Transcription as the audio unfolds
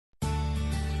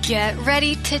Get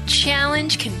ready to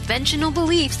challenge conventional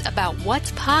beliefs about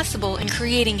what's possible in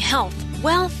creating health,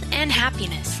 wealth, and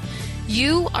happiness.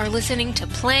 You are listening to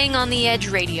Playing on the Edge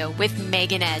Radio with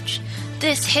Megan Edge.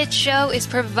 This hit show is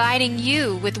providing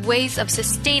you with ways of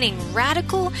sustaining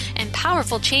radical and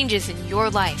powerful changes in your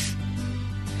life.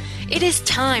 It is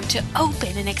time to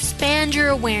open and expand your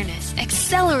awareness,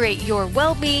 accelerate your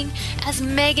well-being as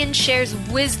Megan shares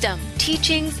wisdom,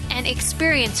 teachings, and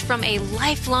experience from a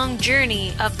lifelong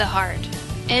journey of the heart.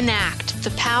 Enact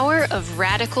the power of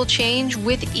radical change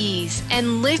with ease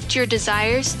and lift your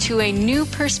desires to a new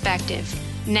perspective.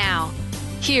 Now,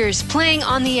 here's Playing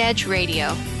on the Edge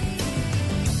Radio.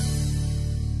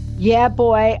 Yeah,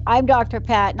 boy, I'm Dr.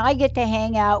 Pat, and I get to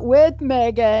hang out with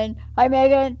Megan. Hi,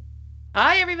 Megan.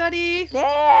 Hi, everybody.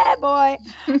 Yeah, boy.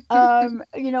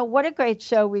 What a great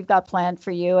show we've got planned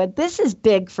for you. And this is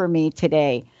big for me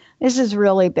today. This is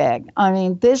really big. I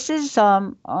mean, this is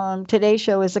today's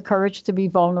show is the courage to be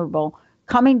vulnerable,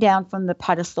 coming down from the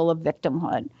pedestal of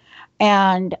victimhood.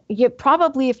 And you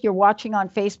probably, if you're watching on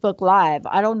Facebook Live,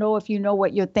 I don't know if you know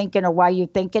what you're thinking or why you're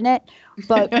thinking it,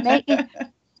 but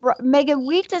Megan,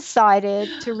 we decided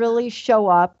to really show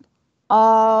up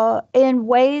in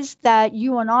ways that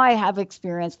you and I have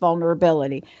experienced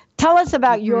vulnerability. Tell us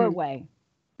about your way.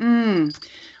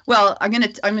 Well, I'm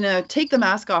gonna take the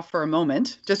mask off for a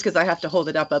moment, just because I have to hold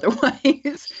it up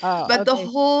otherwise. But okay.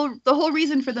 the whole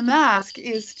reason for the mask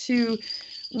is to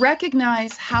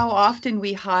recognize how often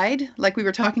we hide, like we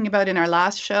were talking about in our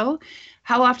last show,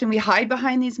 how often we hide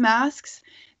behind these masks,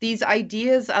 these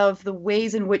ideas of the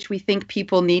ways in which we think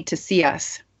people need to see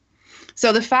us.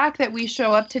 So the fact that we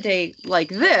show up today like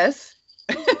this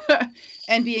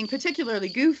and being particularly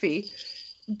goofy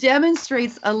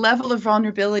demonstrates a level of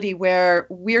vulnerability where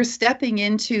we're stepping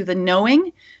into the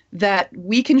knowing that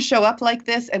we can show up like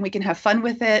this and we can have fun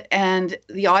with it and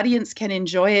the audience can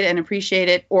enjoy it and appreciate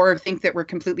it or think that we're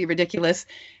completely ridiculous.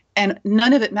 And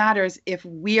none of it matters if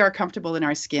we are comfortable in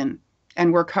our skin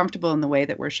and we're comfortable in the way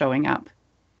that we're showing up.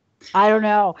 I don't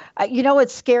know.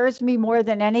 What scares me more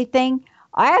than anything?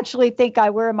 I actually think I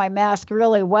wear my mask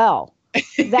really well.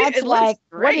 That's like,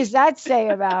 what does that say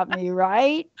about me,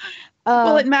 right?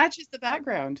 Well, it matches the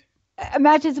background. It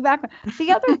matches the background.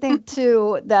 The other thing,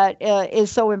 too, that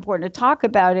is so important to talk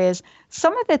about is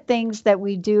some of the things that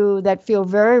we do that feel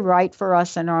very right for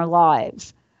us in our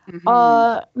lives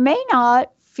may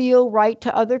not feel right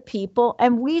to other people,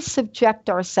 and we subject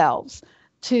ourselves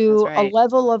to a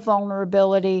level of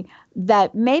vulnerability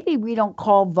that maybe we don't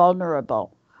call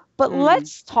vulnerable. But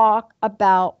let's talk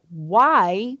about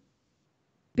why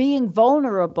being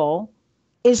vulnerable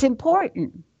is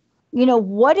important.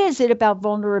 What is it about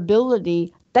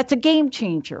vulnerability that's a game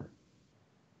changer?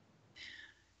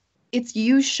 It's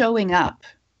you showing up.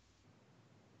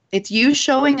 It's you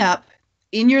showing up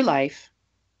in your life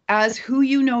as who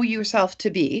you know yourself to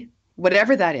be,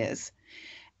 whatever that is,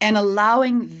 and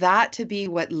allowing that to be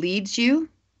what leads you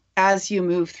as you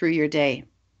move through your day.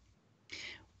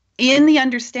 In the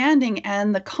understanding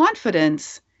and the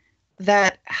confidence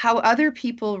that how other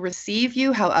people receive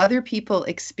you, how other people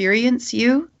experience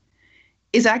you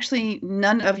is actually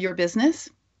none of your business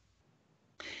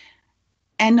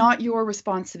and not your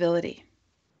responsibility.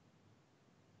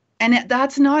 And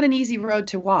that's not an easy road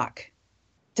to walk,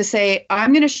 to say,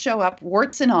 I'm going to show up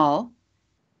warts and all.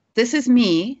 This is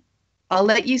me. I'll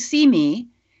let you see me,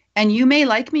 and you may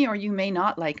like me or you may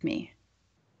not like me.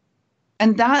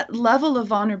 And that level of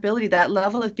vulnerability, that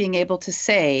level of being able to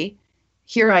say,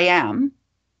 here I am,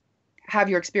 have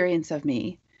your experience of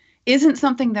me, isn't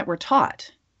something that we're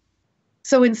taught.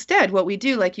 So instead, what we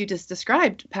do, like you just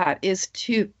described, Pat, is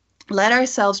to let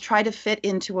ourselves try to fit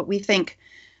into what we think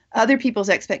other people's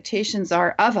expectations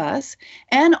are of us,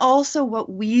 and also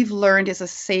what we've learned is a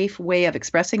safe way of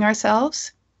expressing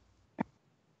ourselves.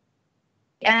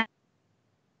 And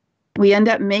we end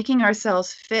up making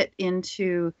ourselves fit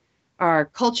into our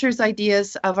culture's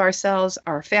ideas of ourselves,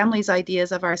 our family's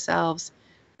ideas of ourselves,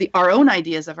 our own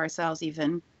ideas of ourselves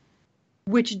even,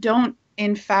 which don't,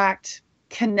 in fact,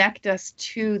 connect us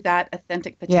to that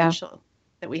authentic potential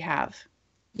that we have.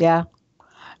 Yeah.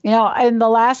 In the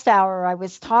last hour, I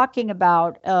was talking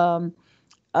about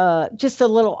just a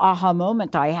little aha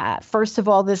moment I had. First of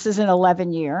all, this is an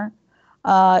 11-year.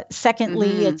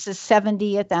 Secondly, it's the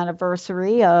 70th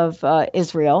anniversary of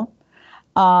Israel.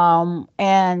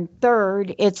 And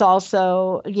third, it's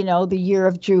also, the year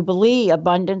of Jubilee,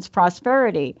 abundance,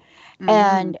 prosperity.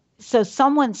 And so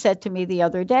someone said to me the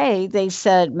other day, they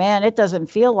said, man, it doesn't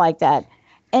feel like that.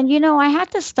 And, I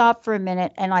had to stop for a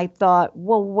minute and I thought,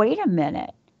 well, wait a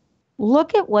minute.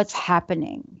 Look at what's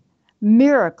happening.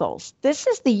 miracles. This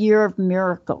is the year of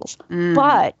miracles,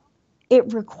 but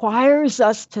it requires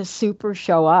us to super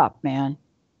show up, man.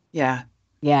 Yeah.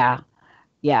 Yeah.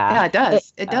 Yeah. Yeah, it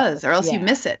does. It does. Or else you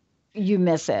miss it. You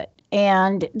miss it.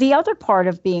 And the other part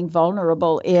of being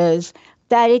vulnerable is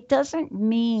that it doesn't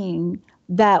mean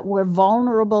that we're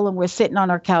vulnerable and we're sitting on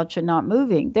our couch and not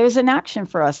moving. There's an action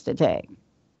for us to take.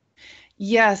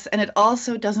 Yes. And it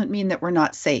also doesn't mean that we're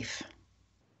not safe.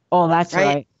 Oh, that's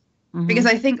right. Mm-hmm. Because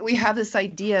I think we have this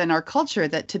idea in our culture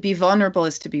that to be vulnerable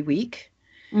is to be weak.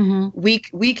 Mm-hmm.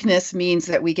 Weakness means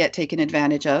that we get taken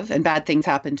advantage of and bad things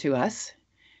happen to us.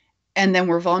 And then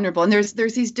we're vulnerable. And there's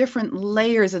these different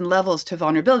layers and levels to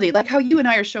vulnerability, like how you and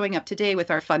I are showing up today with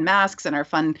our fun masks and our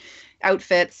fun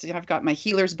outfits. I've got my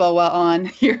healer's boa on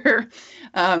here.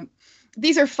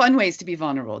 These are fun ways to be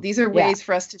vulnerable. These are ways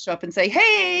for us to show up and say,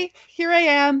 hey, here I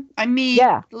am. I'm me.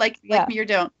 Like me or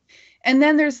don't. And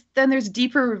then there's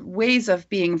deeper ways of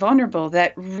being vulnerable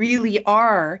that really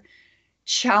are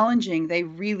challenging. They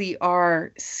really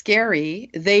are scary.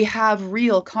 They have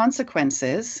real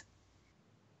consequences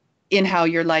in how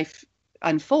your life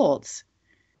unfolds,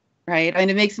 right? And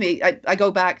it makes me, I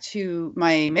go back to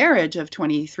my marriage of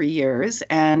 23 years.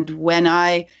 And when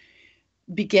I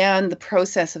began the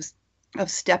process of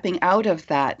stepping out of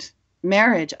that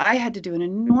marriage, I had to do an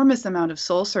enormous amount of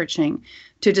soul searching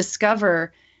to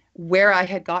discover where I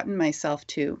had gotten myself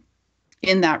to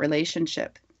in that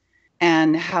relationship.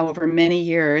 And however many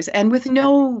years, and with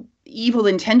no evil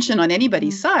intention on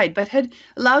anybody's side, but had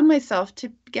allowed myself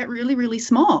to get really, really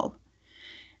small.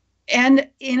 And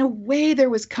in a way, there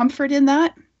was comfort in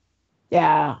that.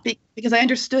 Yeah. Because I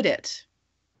understood it.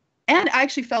 And I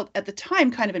actually felt at the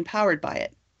time kind of empowered by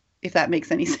it, if that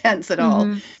makes any sense at all.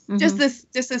 Mm-hmm. Just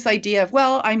this idea of,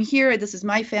 well, I'm here. This is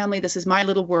my family. This is my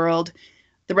little world.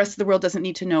 The rest of the world doesn't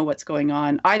need to know what's going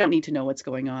on. I don't need to know what's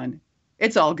going on.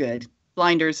 It's all good.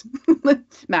 Blinders,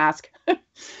 mask,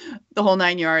 the whole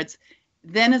 9 yards.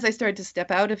 Then as I started to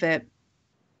step out of it,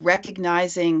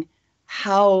 recognizing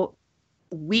how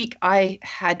weak I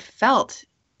had felt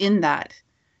in that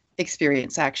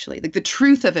experience, actually. Like the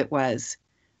truth of it was,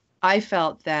 I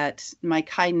felt that my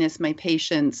kindness, my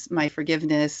patience, my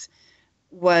forgiveness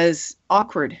was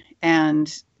awkward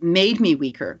and made me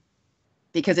weaker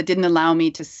because it didn't allow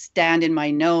me to stand in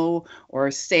my no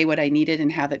or say what I needed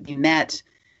and have it be met.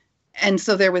 And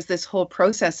so there was this whole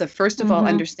process of, first of all,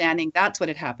 understanding that's what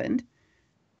had happened,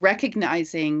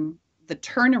 recognizing the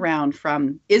turnaround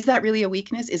from, is that really a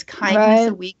weakness? Is kindness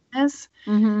a weakness?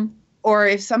 Mm-hmm. Or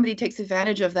if somebody takes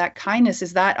advantage of that kindness,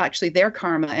 is that actually their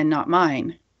karma and not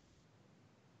mine?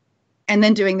 And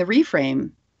then doing the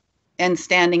reframe and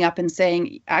standing up and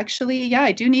saying, actually, yeah,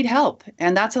 I do need help.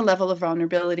 And that's a level of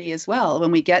vulnerability as well.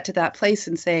 When we get to that place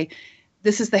and say,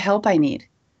 this is the help I need.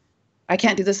 I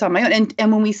can't do this on my own.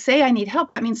 And when we say I need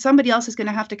help, I mean, somebody else is going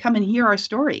to have to come and hear our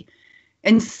story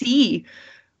and see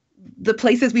the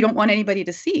places we don't want anybody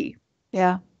to see.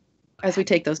 Yeah. As we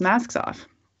take those masks off.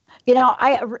 You know,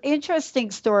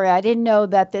 interesting story. I didn't know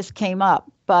that this came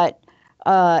up, but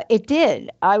it did.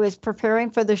 I was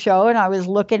preparing for the show and I was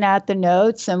looking at the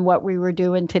notes and what we were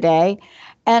doing today.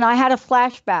 And I had a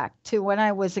flashback to when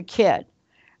I was a kid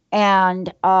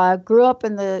and grew up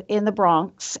in the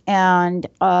Bronx. And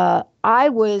I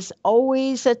was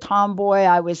always a tomboy.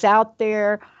 I was out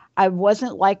there. I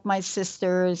wasn't like my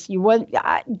sisters. You wouldn't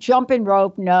jumping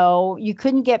rope. No, you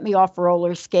couldn't get me off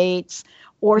roller skates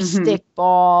or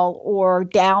stickball or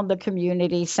down the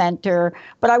community center.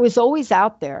 But I was always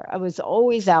out there.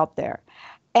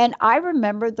 And I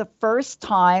remember the first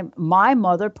time my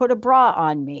mother put a bra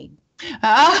on me.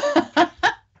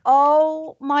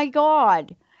 Oh my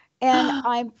God. And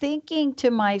I'm thinking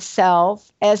to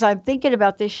myself, as I'm thinking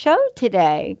about this show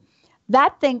today,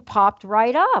 that thing popped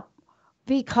right up.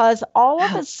 Because all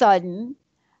of a sudden,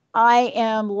 I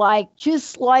am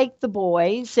just like the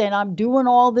boys, and I'm doing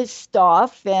all this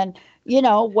stuff, and, you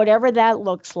know, whatever that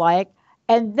looks like.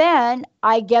 And then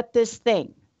I get this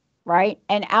thing, right?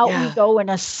 And out we go in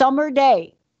a summer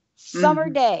day in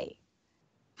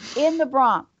the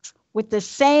Bronx with the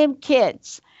same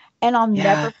kids. And I'll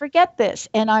never forget this.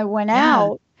 And I went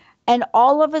out, and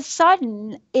all of a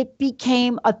sudden, it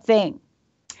became a thing.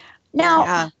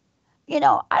 Now, you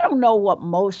know, I don't know what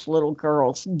most little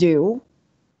girls do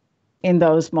in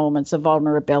those moments of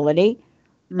vulnerability.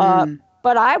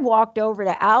 But I walked over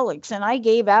to Alex and I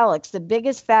gave Alex the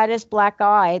biggest, fattest black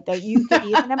eye that you could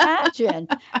even imagine.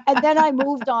 And then I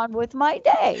moved on with my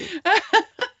day.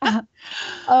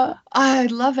 I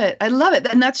love it.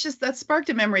 And that sparked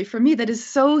a memory for me that is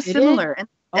so similar.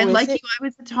 And like you, I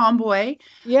was a tomboy.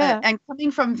 And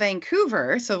coming from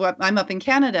Vancouver, so I'm up in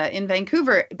Canada, in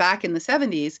Vancouver back in the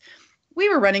 70s, we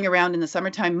were running around in the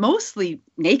summertime, mostly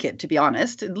naked, to be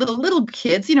honest. Little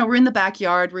kids, you know, we're in the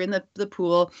backyard, we're in the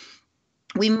pool.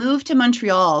 We moved to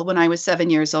Montreal when I was 7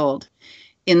 years old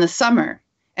in the summer.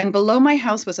 And below my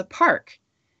house was a park.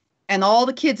 And all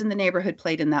the kids in the neighborhood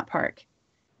played in that park.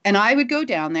 And I would go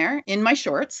down there in my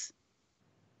shorts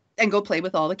and go play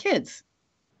with all the kids.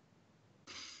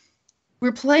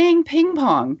 We're playing ping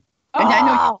pong. And I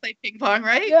know you play ping pong,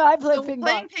 right? Yeah, I play ping pong.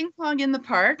 Playing ping pong in the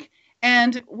park.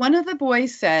 And one of the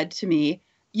boys said to me,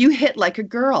 "You hit like a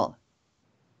girl."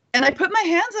 And I put my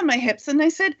hands on my hips and I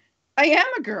said, "I am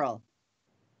a girl."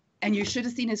 And you should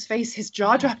have seen his face. His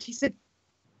jaw dropped. He said,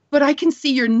 "But I can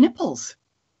see your nipples."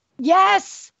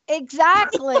 Yes,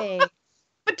 exactly.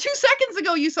 But 2 seconds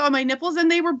ago, you saw my nipples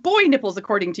and they were boy nipples,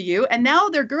 according to you. And now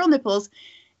they're girl nipples.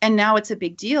 And now it's a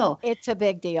big deal. It's a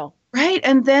big deal. Right.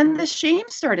 And then the shame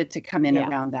started to come in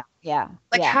around that. Yeah.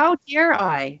 Like, how dare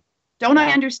I? Don't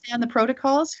I understand the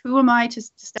protocols? Who am I to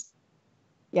step?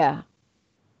 Yeah.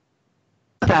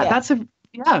 That's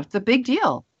it's a big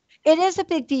deal. It is a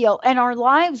big deal. And our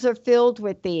lives are filled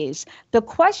with these. The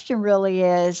question really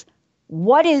is,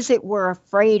 what is it we're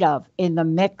afraid of in the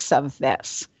mix of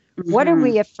this? Mm-hmm. What are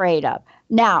we afraid of?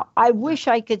 Now, I wish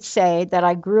I could say that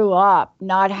I grew up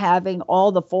not having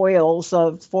all the foils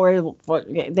of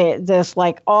this,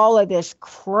 like all of this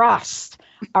crust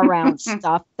around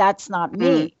stuff. That's not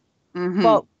me. Mm-hmm.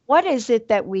 But what is it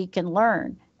that we can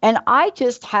learn? And I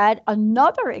just had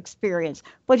another experience.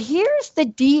 But here's the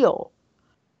deal.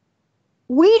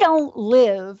 We don't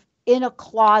live in a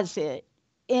closet,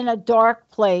 in a dark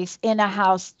place, in a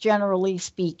house, generally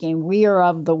speaking. We are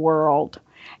of the world.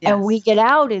 Yes. And we get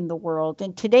out in the world.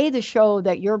 And today, the show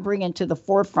that you're bringing to the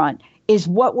forefront is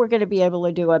what we're going to be able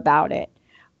to do about it.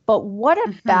 But what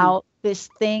about this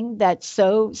thing that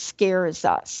so scares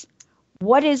us?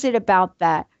 What is it about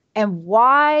that? And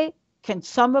why can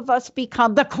some of us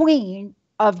become the queen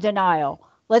of denial?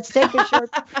 Let's take a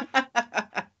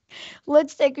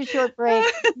short break.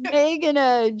 Megan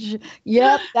Edge.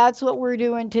 Yep, that's what we're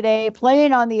doing today.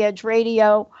 Playing on the Edge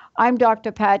Radio. I'm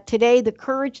Dr. Pat. Today, the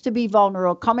courage to be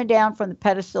vulnerable, coming down from the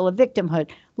pedestal of victimhood.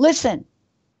 Listen,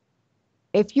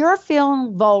 if you're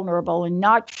feeling vulnerable and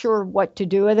not sure what to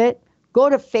do with it, go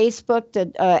to Facebook,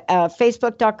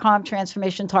 facebook.com,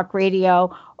 Transformation Talk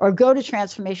Radio, or go to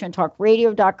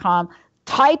transformationtalkradio.com,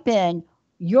 type in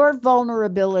your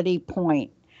vulnerability point.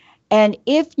 And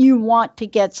if you want to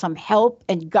get some help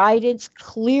and guidance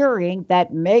clearing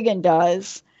that Megan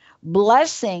does,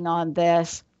 blessing on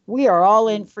this, we are all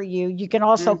in for you. You can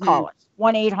also call us,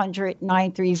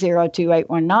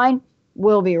 1-800-930-2819.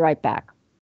 We'll be right back.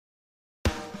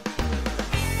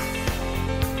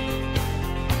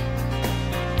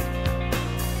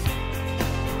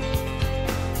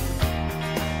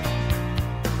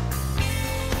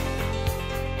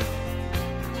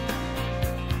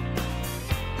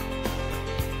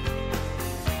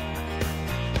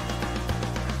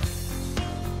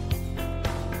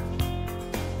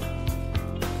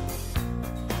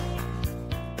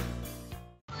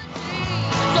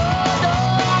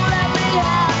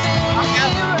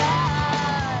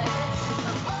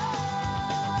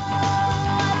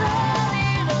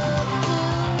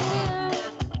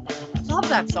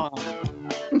 That song.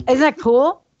 Isn't that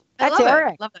cool? That's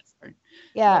Eric. Love that song.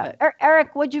 Yeah.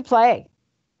 Eric, what'd you play?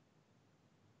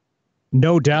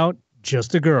 No Doubt,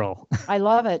 Just a Girl. I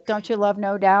love it. Don't you love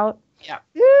No Doubt? Yeah.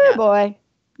 Ooh, boy.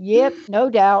 Yep, no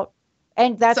doubt.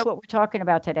 And that's what we're talking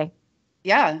about today.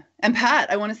 Yeah. And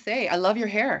Pat, I want to say, I love your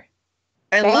hair.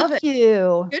 I love it. Thank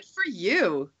you. Good for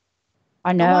you.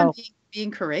 I know.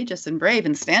 Being courageous and brave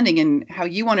and standing in how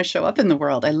you want to show up in the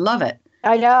world. I love it.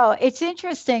 I know. It's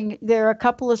interesting. There are a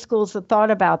couple of schools that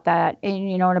thought about that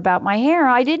and about my hair.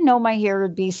 I didn't know my hair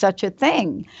would be such a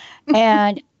thing.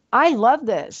 And I love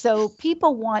this. So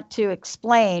people want to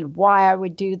explain why I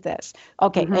would do this.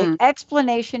 Okay.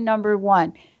 Explanation number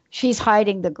one, she's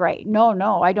hiding the gray.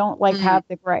 No, I don't have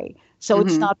the gray. So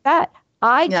it's not that.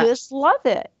 I just love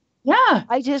it. Yeah.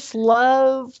 I just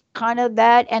love kind of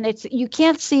that. And you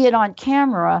can't see it on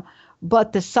camera,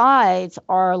 but the sides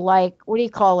are like, what do you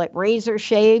call it? Razor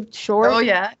shaved short. Oh,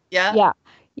 yeah. Yeah.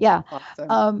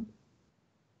 Awesome.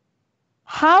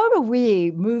 How do we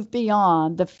move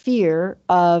beyond the fear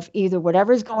of either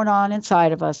whatever's going on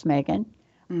inside of us, Megan,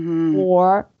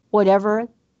 or whatever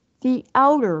the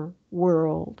outer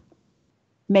world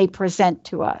may present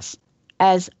to us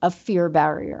as a fear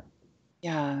barrier?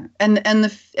 Yeah. And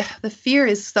the fear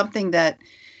is something that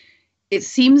it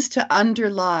seems to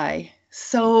underlie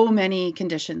so many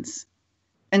conditions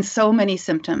and so many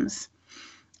symptoms.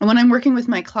 And when I'm working with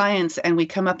my clients and we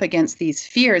come up against these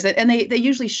fears, and they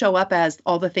usually show up as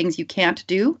all the things you can't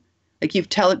do, Like you've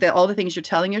tell that all the things you're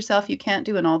telling yourself you can't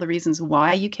do and all the reasons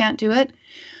why you can't do it.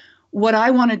 What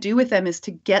I want to do with them is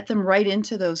to get them right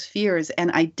into those fears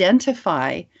and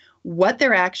identify what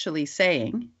they're actually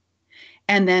saying,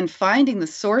 and then finding the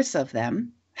source of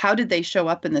them. How did they show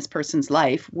up in this person's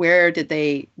life? Where did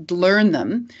they learn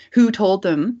them? Who told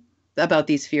them about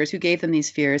these fears? Who gave them these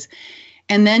fears?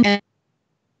 And then,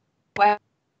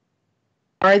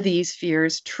 are these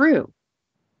fears true?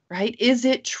 Right? Is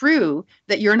it true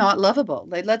that you're not lovable?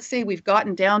 Like, let's say we've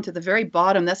gotten down to the very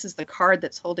bottom. This is the card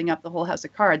that's holding up the whole house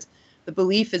of cards. The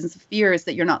belief is, the fear is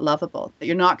that you're not lovable, that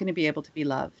you're not going to be able to be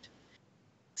loved.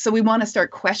 So we want to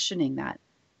start questioning that.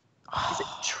 Is it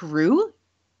true?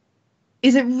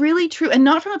 Is it really true? And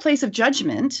not from a place of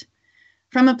judgment,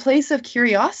 from a place of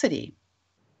curiosity.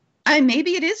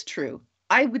 Maybe it is true.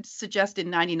 I would suggest in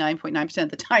 99.9% of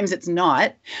the times it's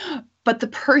not, but the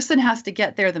person has to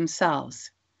get there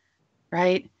themselves.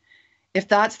 Right? If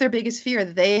that's their biggest fear,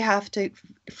 they have to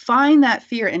find that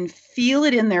fear and feel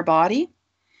it in their body,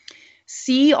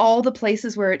 see all the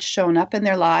places where it's shown up in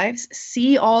their lives,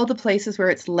 see all the places where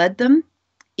it's led them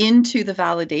into the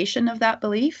validation of that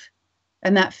belief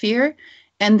and that fear,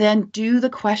 and then do the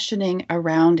questioning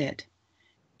around it.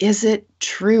 Is it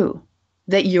true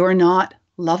that you're not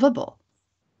lovable?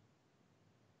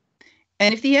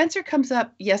 And if the answer comes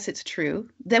up, yes, it's true,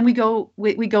 then we go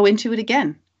into it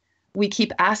again. We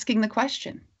keep asking the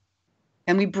question,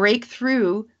 and we break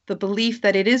through the belief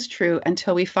that it is true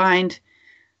until we find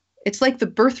it's like the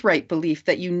birthright belief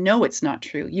that you know it's not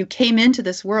true. You came into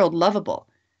this world lovable.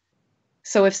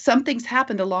 So if something's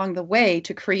happened along the way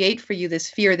to create for you this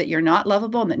fear that you're not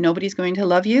lovable and that nobody's going to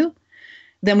love you,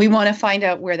 then we want to find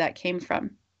out where that came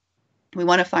from. We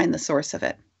want to find the source of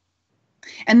it.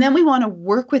 And then we want to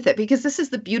work with it, because this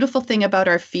is the beautiful thing about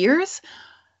our fears.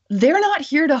 They're not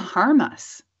here to harm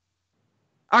us.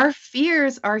 Our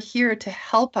fears are here to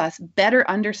help us better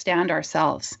understand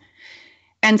ourselves.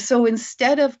 And so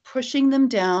instead of pushing them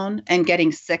down and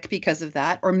getting sick because of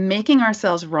that, or making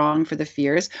ourselves wrong for the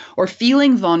fears, or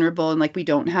feeling vulnerable and like we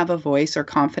don't have a voice or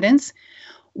confidence,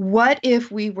 what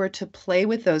if we were to play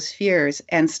with those fears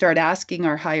and start asking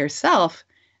our higher self,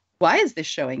 why is this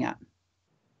showing up?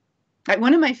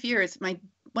 One of my fears, one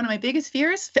of my biggest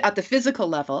fears at the physical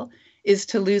level is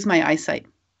to lose my eyesight.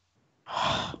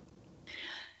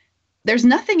 There's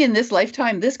nothing in this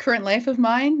lifetime, this current life of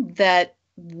mine, that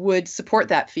would support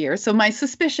that fear. So my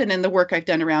suspicion and the work I've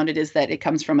done around it is that it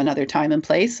comes from another time and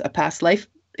place, a past life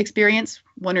experience,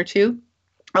 one or two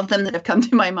of them that have come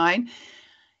to my mind.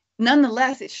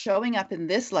 Nonetheless, it's showing up in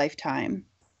this lifetime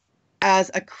as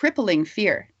a crippling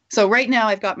fear. So right now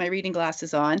I've got my reading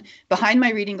glasses on. Behind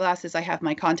my reading glasses, I have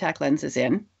my contact lenses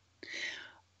in.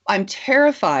 I'm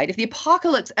terrified if the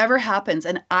apocalypse ever happens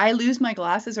and I lose my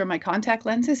glasses or my contact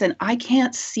lenses and I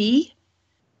can't see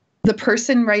the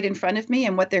person right in front of me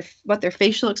and what their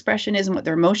facial expression is and what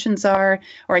their emotions are,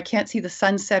 or I can't see the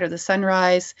sunset or the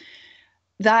sunrise.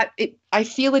 I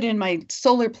feel it in my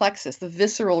solar plexus, the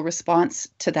visceral response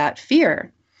to that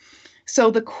fear.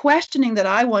 So the questioning that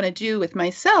I want to do with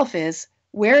myself is,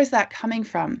 where is that coming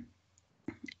from?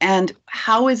 And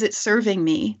how is it serving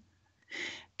me?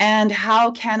 And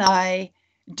how can I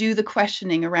do the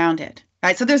questioning around it?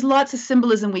 Right. So there's lots of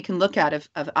symbolism we can look at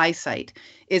of eyesight.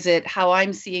 Is it how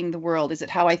I'm seeing the world? Is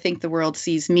it how I think the world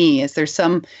sees me? Is there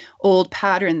some old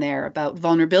pattern there about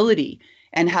vulnerability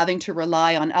and having to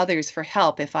rely on others for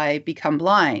help if I become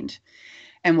blind?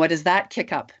 And what does that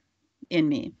kick up in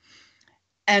me?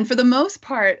 And for the most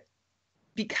part,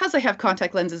 because I have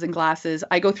contact lenses and glasses,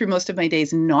 I go through most of my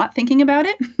days not thinking about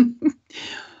it.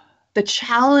 The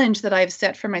challenge that I've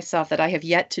set for myself that I have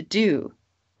yet to do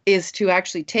is to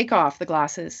actually take off the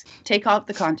glasses, take off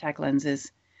the contact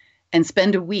lenses, and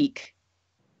spend a week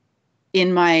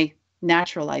in my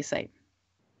natural eyesight.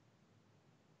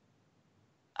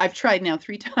 I've tried now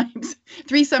 3 times,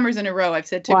 3 summers in a row. I've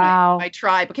said to my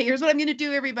tribe, okay, here's what I'm going to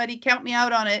do, everybody. Count me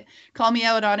out on it. Call me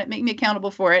out on it. Make me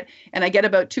accountable for it. And I get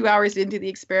about 2 hours into the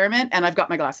experiment and I've got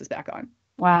my glasses back on.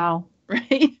 Wow.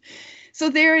 Right? So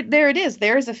there it is.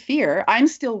 There's a fear. I'm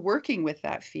still working with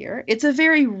that fear. It's a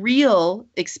very real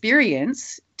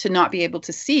experience to not be able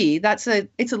to see. It's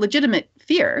a legitimate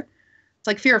fear. It's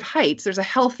like fear of heights. There's a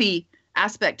healthy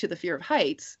aspect to the fear of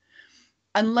heights,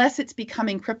 unless it's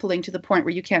becoming crippling to the point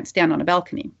where you can't stand on a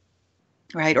balcony,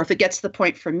 right? Or if it gets to the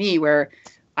point for me where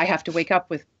I have to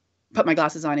put my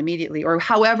glasses on immediately, or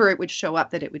however it would show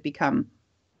up that it would become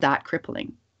that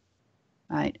crippling,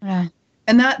 right? Yeah.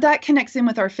 And that connects in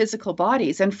with our physical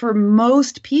bodies. And for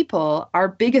most people, our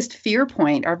biggest fear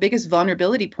point, our biggest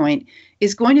vulnerability point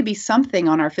is going to be something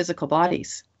on our physical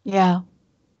bodies. Yeah.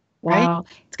 right? Wow.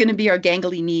 It's going to be our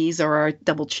gangly knees or our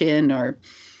double chin or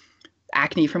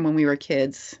acne from when we were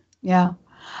kids. Yeah.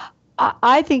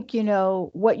 I think,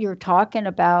 what you're talking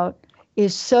about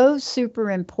is so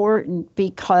super important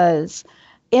because,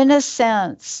 in a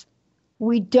sense,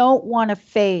 we don't want to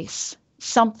face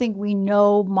something we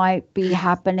know might be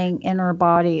happening in our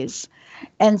bodies.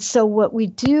 And so what we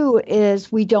do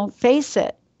is we don't face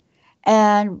it.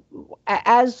 And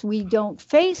as we don't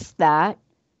face that,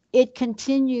 it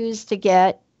continues to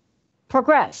get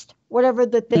progressed, whatever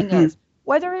the thing is,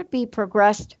 whether it be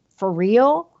progressed for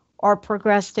real or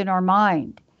progressed in our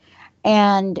mind.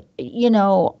 And,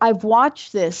 I've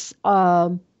watched this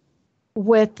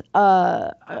with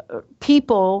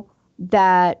people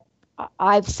that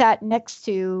I've sat next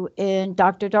to in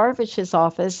Dr. Darvish's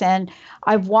office. And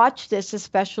I've watched this,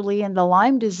 especially in the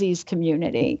Lyme disease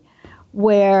community,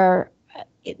 where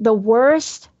the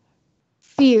worst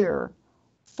fear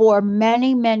for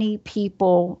many, many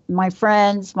people, my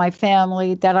friends, my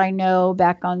family that I know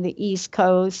back on the East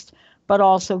Coast, but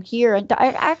also here. And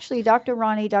actually, Dr.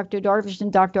 Ronnie, Dr. Darvish,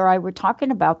 and Dr. I were talking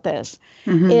about this,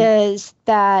 is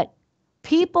that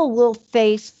people will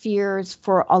face fears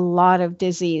for a lot of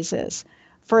diseases.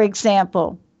 For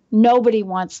example, nobody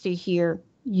wants to hear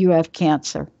you have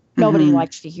cancer. Nobody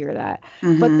likes to hear that.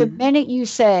 But the minute you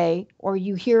say, or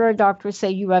you hear a doctor say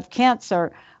you have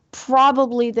cancer,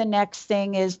 probably the next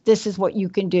thing is, this is what you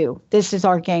can do. This is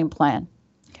our game plan.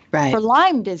 Right. For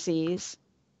Lyme disease,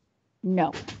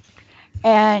 no.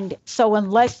 And so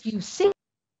unless you see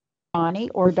Ronnie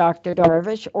or Dr.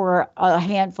 Darvish or a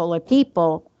handful of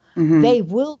people, they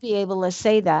will be able to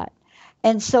say that.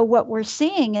 And so what we're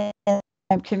seeing in the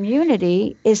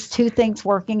community is two things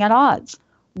working at odds.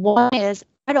 One is,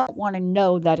 I don't want to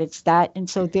know that it's that. And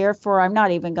so therefore, I don't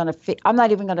want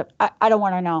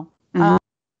to know.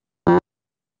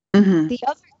 The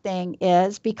other thing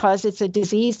is, because it's a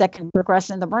disease that can progress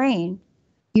in the brain,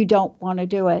 you don't want to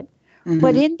do it.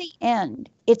 But in the end,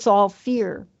 it's all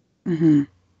fear. And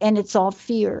it's all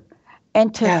fear.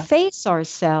 And to face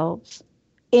ourselves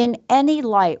in any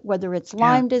light, whether it's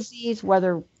Lyme disease,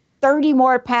 whether 30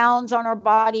 more pounds on our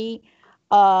body,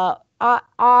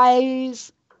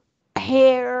 eyes,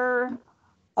 hair,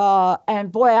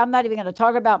 and boy, I'm not even going to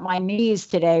talk about my knees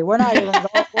today. We're not having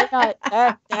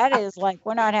that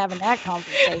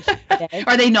conversation today.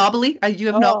 Are they knobbly? You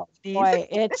have knobbly knees? Boy,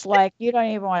 it's like, you don't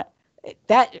even want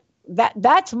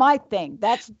that's my thing.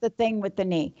 That's the thing with the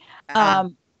knee.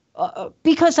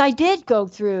 Because I did go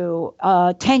through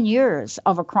 10 years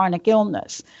of a chronic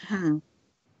illness.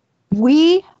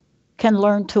 We can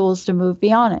learn tools to move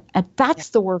beyond it. And that's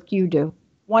the work you do.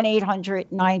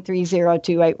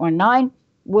 1-800-930-2819.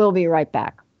 We'll be right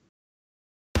back.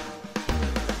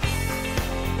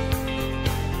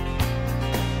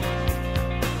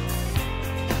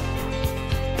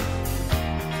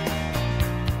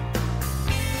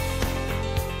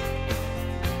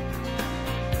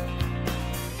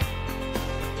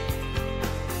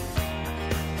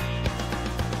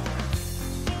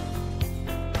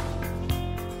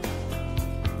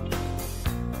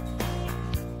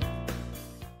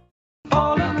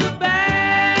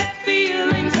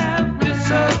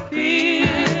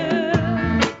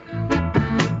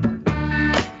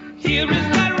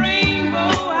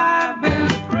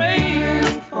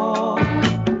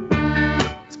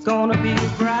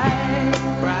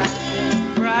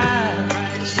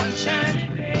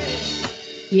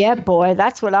 Yeah, boy,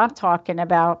 that's what I'm talking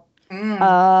about.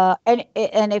 And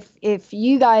if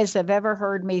you guys have ever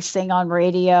heard me sing on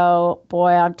radio,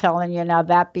 boy, I'm telling you now,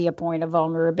 that'd be a point of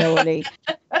vulnerability.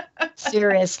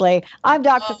 Seriously. I'm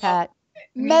Dr. Pat.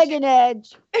 Megan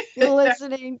Edge. You're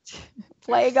listening to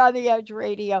Playing on the Edge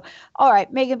Radio. All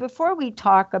right, Megan, before we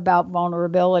talk about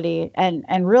vulnerability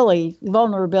and really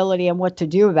vulnerability and what to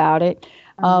do about it,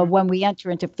 when we enter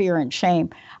into fear and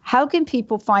shame, how can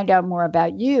people find out more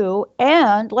about you?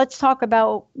 And let's talk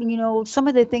about, some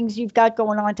of the things you've got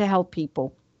going on to help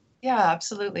people. Yeah,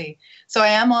 absolutely. So I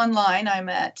am online. I'm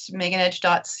at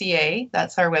meganedge.ca.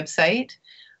 That's our website.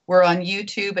 We're on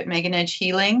YouTube at Megan Edge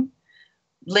Healing,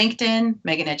 LinkedIn,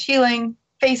 Megan Edge Healing,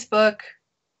 Facebook.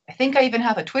 I think I even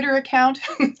have a Twitter account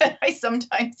that I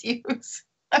sometimes use.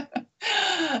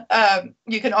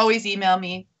 You can always email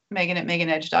me, Megan at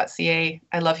meganedge.ca.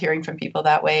 I love hearing from people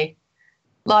that way.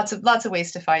 Lots of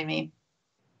ways to find me.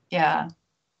 Yeah.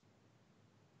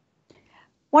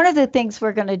 One of the things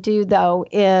we're going to do, though,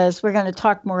 is we're going to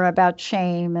talk more about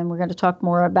shame and we're going to talk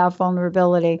more about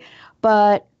vulnerability.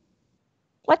 But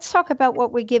let's talk about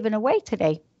what we're giving away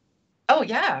today. Oh,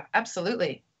 yeah,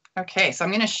 absolutely. Okay, so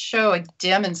I'm going to show a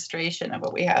demonstration of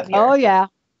what we have here. Oh, yeah.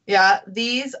 Yeah,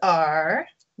 these are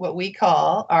what we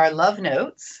call our love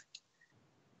notes.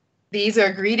 These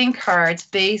are greeting cards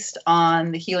based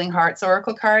on the Healing Hearts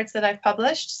Oracle cards that I've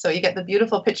published. So you get the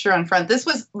beautiful picture on front. This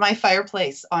was my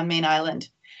fireplace on Main Island.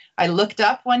 I looked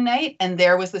up one night and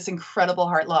there was this incredible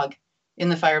heart log in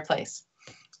the fireplace.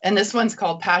 And this one's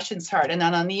called Passion's Heart. And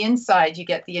then on the inside, you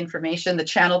get the information, the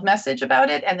channeled message about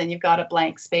it. And then you've got a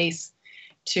blank space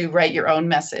to write your own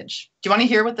message. Do you want to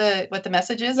hear what the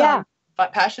message is on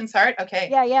Passion's Heart? Okay.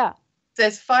 Yeah. It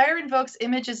says, fire invokes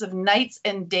images of nights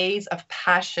and days of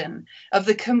passion, of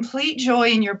the complete joy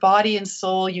in your body and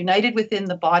soul, united within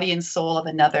the body and soul of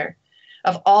another,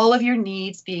 of all of your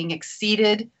needs being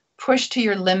exceeded, pushed to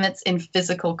your limits in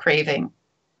physical craving.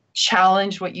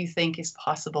 Challenge what you think is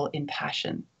possible in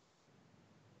passion.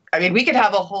 I mean, we could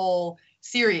have a whole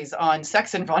series on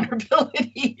sex and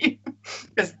vulnerability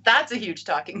because that's a huge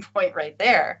talking point right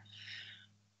there.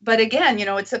 But again,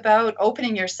 it's about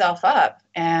opening yourself up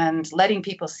and letting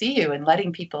people see you and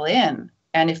letting people in.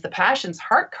 And if the Passion's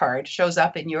Heart card shows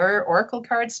up in your Oracle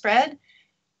card spread,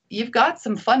 you've got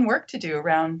some fun work to do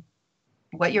around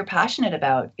what you're passionate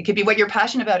about. It could be what you're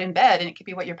passionate about in bed, and it could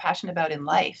be what you're passionate about in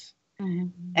life. Mm-hmm.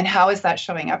 And how is that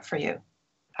showing up for you?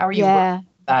 How are you working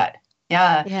with that?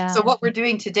 Yeah. So what we're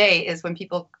doing today is when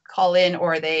people call in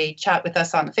or they chat with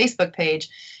us on the Facebook page,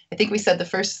 I think we said the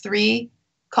first 3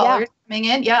 callers coming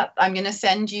in. Yeah, I'm going to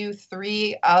send you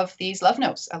 3 of these love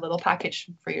notes, a little package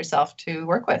for yourself to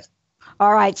work with.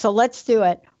 All right, so let's do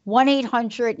it.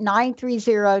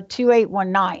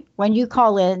 1-800-930-2819. When you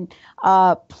call in,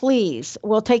 please,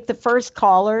 we'll take the first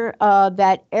caller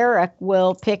that Eric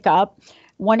will pick up.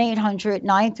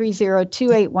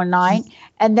 1-800-930-2819.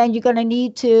 And then you're going to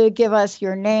need to give us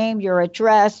your name, your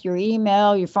address, your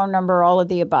email, your phone number, all of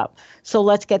the above. So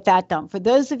let's get that done. For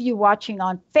those of you watching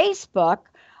on Facebook,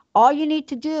 all you need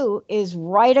to do is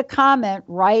write a comment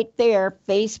right there,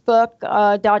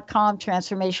 facebook.com,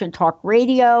 Transformation Talk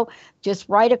Radio. Just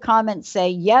write a comment and say,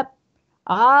 yep,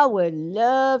 I would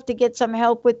love to get some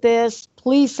help with this.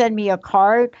 Please send me a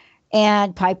card.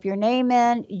 And type your name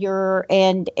in,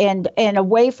 and a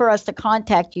way for us to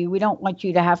contact you. We don't want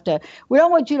you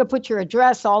to put your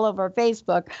address all over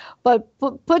Facebook, but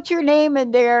put your name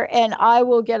in there and I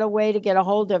will get a way to get a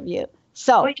hold of you.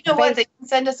 So, well, you know what? They can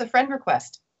send us a friend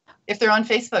request. If they're on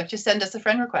Facebook, just send us a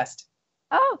friend request.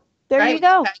 Oh, there you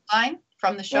go. Line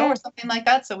from the show or something like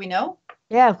that, so we know.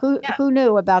 Yeah, who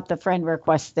knew about the friend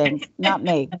request thing? Not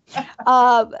me.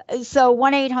 So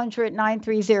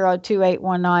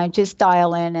 1-800-930-2819, just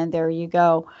dial in and there you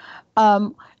go.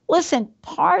 Listen,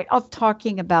 part of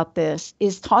talking about this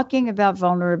is talking about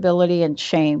vulnerability and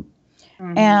shame.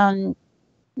 Mm-hmm. And,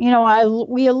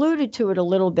 we alluded to it a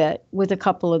little bit with a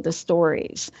couple of the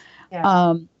stories.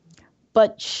 Yeah.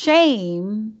 But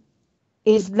shame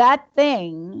is that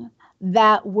thing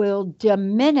that will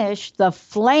diminish the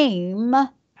flame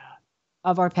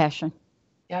of our passion.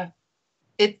 Yeah,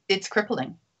 it's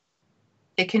crippling.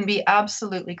 It can be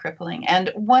absolutely crippling.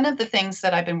 And one of the things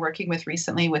that I've been working with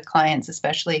recently with clients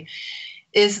especially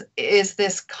is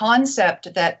this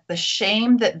concept that the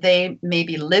shame that they may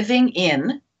be living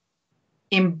in,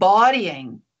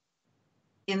 embodying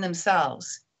in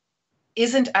themselves,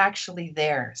 isn't actually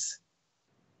theirs.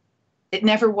 It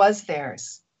never was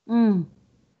theirs. Mm.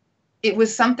 It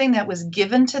was something that was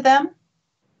given to them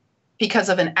because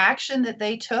of an action that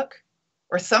they took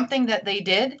or something that they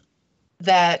did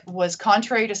that was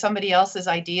contrary to somebody else's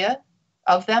idea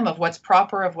of them, of what's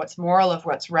proper, of what's moral, of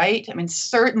what's right. I mean,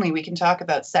 certainly we can talk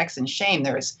about sex and shame.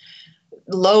 There's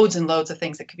loads and loads of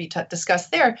things that could be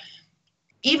discussed there.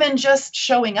 Even just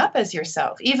showing up as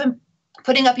yourself, even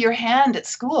putting up your hand at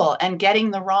school and getting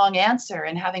the wrong answer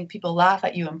and having people laugh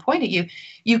at you and point at you,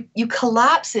 you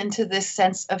collapse into this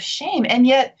sense of shame. And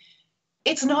yet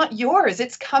it's not yours.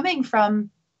 It's coming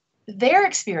from their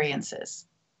experiences,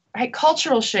 right?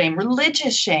 Cultural shame,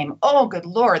 religious shame. Oh, good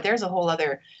Lord, there's a whole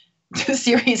other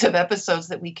series of episodes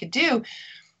that we could do.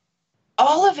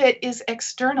 All of it is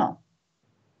external.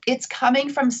 It's coming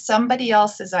from somebody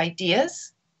else's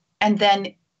ideas, and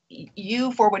then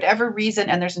you, for whatever reason,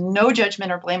 and there's no judgment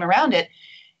or blame around it,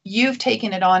 you've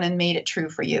taken it on and made it true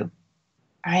for you,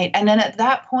 right? And then at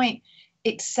that point,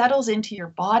 it settles into your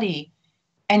body,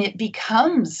 and it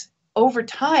becomes, over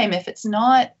time, if it's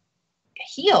not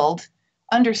healed,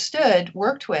 understood,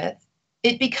 worked with,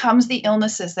 it becomes the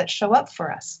illnesses that show up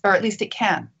for us, or at least it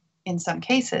can, in some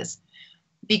cases,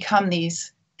 become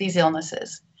these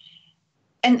illnesses.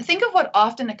 And think of what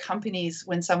often accompanies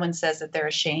when someone says that they're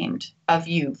ashamed of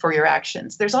you for your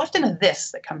actions. There's often a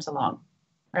this that comes along,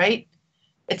 right?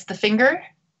 It's the finger,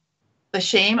 the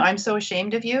shame, I'm so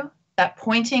ashamed of you, that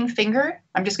pointing finger.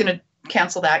 I'm just going to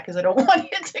cancel that because I don't want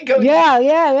it to go.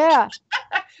 Yeah.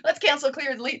 Let's cancel,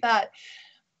 clear, delete that.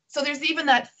 So there's even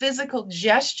that physical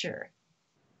gesture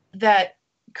that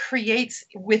creates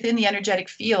within the energetic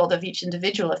field of each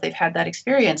individual, if they've had that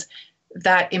experience,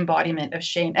 that embodiment of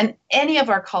shame. And any of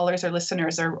our callers or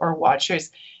listeners or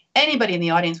watchers, anybody in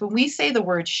the audience, when we say the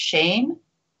word shame,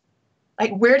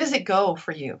 like, where does it go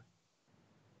for you?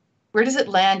 Where does it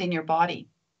land in your body?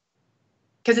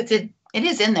 Because it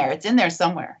is in there. It's in there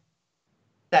somewhere,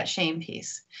 that shame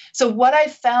piece. So what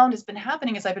I've found has been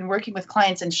happening is I've been working with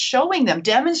clients and showing them,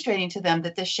 demonstrating to them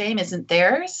that the shame isn't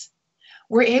theirs.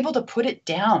 We're able to put it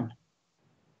down.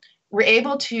 We're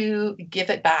able to give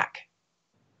it back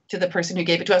to the person who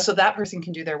gave it to us so that person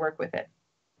can do their work with it.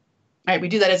 All right, we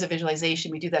do that as a visualization.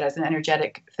 We do that as an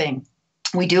energetic thing.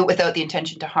 We do it without the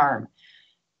intention to harm.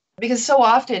 Because so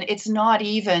often it's not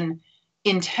even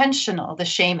intentional, the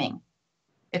shaming.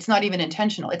 It's not even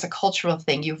intentional. It's a cultural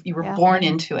thing. You were born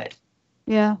into it.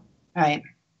 Yeah. Right.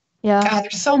 Yeah. God,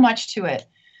 there's so much to it.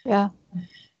 Yeah.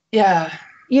 Yeah.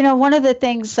 You know, one of the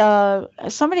things,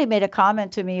 somebody made a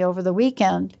comment to me over the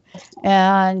weekend,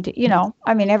 and, you know,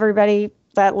 I mean, everybody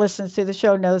that listens to the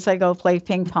show knows I go play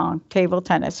ping pong, table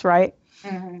tennis, right?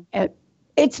 Mm-hmm.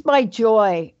 It's my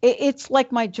joy. It's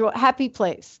like my joy, happy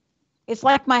place. It's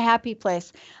like my happy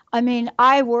place. I mean,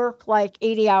 I work like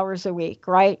 80 hours a week,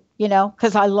 right? You know,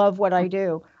 because I love what I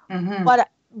do. Mm-hmm.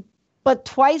 But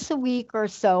twice a week or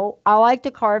so, I like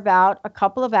to carve out a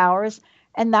couple of hours,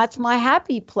 and that's my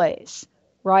happy place,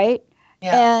 right?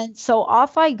 Yeah. And so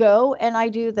off I go and I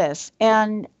do this.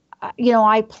 And, you know,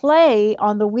 I play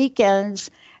on the weekends,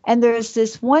 and there's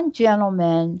this one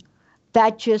gentleman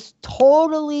that just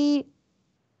totally,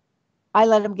 I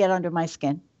let him get under my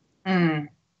skin. Mm.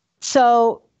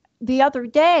 So the other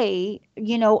day,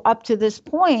 you know, up to this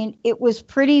point, it was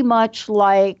pretty much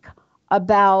like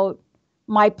about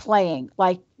my playing.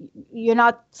 Like, you're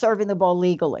not serving the ball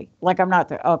legally. Like, I'm not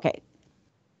there. Okay.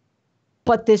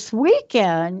 But this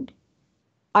weekend,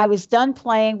 I was done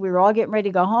playing. We were all getting ready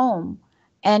to go home.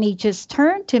 And he just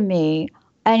turned to me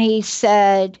and he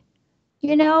said,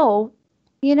 you know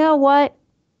what?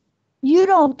 You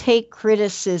don't take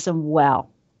criticism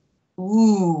well.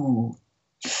 Ooh.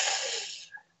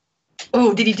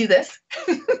 Oh, did he do this?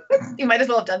 You might as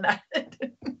well have done that.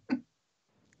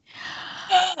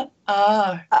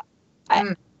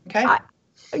 Okay. I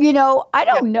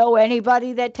don't know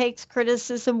anybody that takes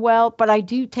criticism well, but I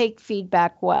do take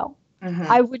feedback well. Mm-hmm.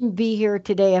 I wouldn't be here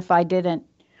today if I didn't.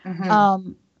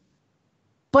 Mm-hmm.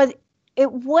 But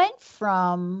it went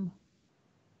from,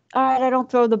 all right, I don't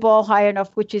throw the ball high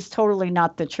enough, which is totally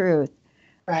not the truth.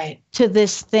 Right. To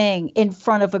this thing in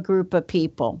front of a group of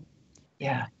people.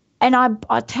 Yeah. And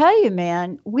I'll tell you,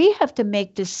 man, we have to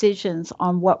make decisions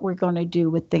on what we're going to do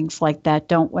with things like that,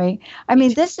 don't we? I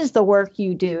mean, this is the work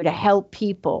you do to help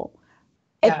people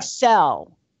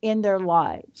excel in their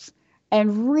lives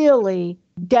and really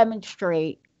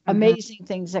demonstrate amazing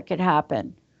things that could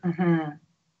happen. Mm-hmm.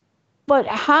 But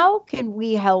how can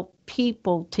we help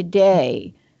people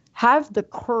today have the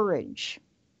courage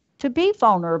to be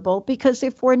vulnerable? Because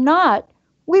if we're not,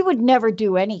 we would never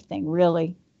do anything,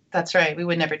 really. That's right. We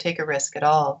would never take a risk at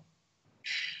all.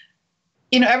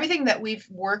 You know, everything that we've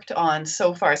worked on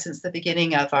so far since the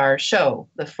beginning of our show,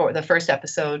 the first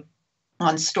episode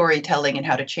on storytelling and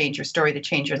how to change your story to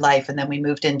change your life. And then we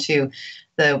moved into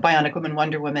the Bionic Woman,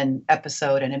 Wonder Woman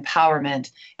episode and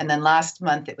empowerment. And then last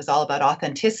month, it was all about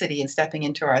authenticity and stepping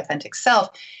into our authentic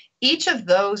self. Each of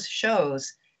those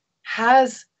shows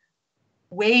has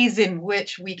ways in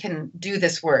which we can do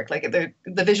this work, like the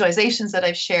visualizations that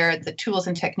I've shared, the tools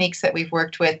and techniques that we've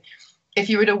worked with. If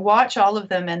you were to watch all of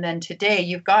them, and then today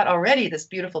you've got already this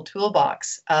beautiful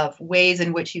toolbox of ways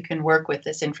in which you can work with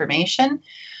this information.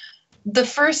 The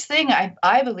first thing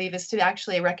I believe is to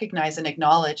actually recognize and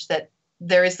acknowledge that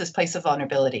there is this place of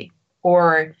vulnerability,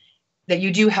 or that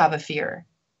you do have a fear,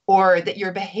 or that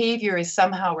your behavior is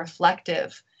somehow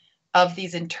reflective of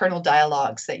these internal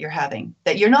dialogues that you're having,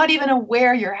 that you're not even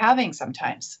aware you're having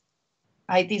sometimes,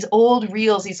 right? These old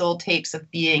reels, these old tapes of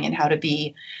being and how to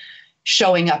be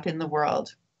showing up in the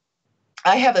world.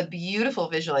 I have a beautiful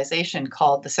visualization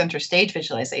called the center stage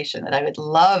visualization that I would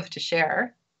love to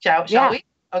share. Shall we?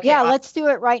 Okay. Yeah, let's do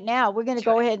it right now. We're going to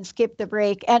go ahead and skip the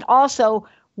break. And also,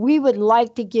 we would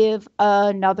like to give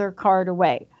another card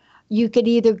away. You could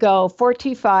either go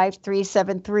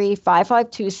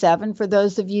 425-373-5527 for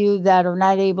those of you that are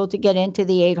not able to get into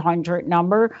the 800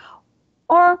 number,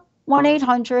 or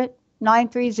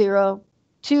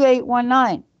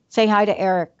 1-800-930-2819. Say hi to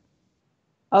Eric.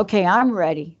 Okay, I'm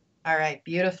ready. All right,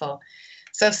 beautiful.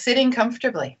 So sitting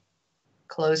comfortably,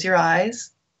 close your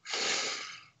eyes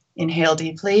Inhale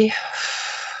deeply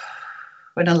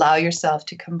and allow yourself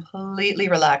to completely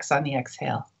relax on the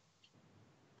exhale.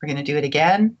 We're going to do it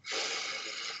again.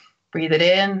 Breathe it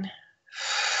in.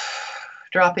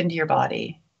 Drop into your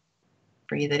body.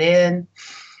 Breathe it in.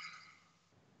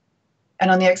 And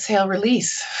on the exhale,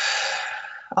 release.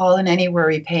 All and any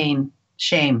worry, pain,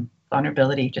 shame,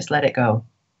 vulnerability, just let it go.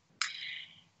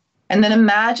 And then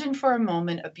imagine for a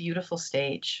moment a beautiful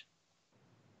stage.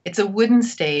 It's a wooden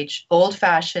stage,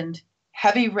 old-fashioned,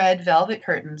 heavy red velvet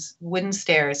curtains, wooden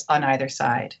stairs on either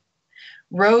side.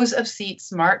 Rows of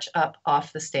seats march up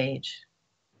off the stage.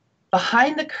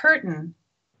 Behind the curtain,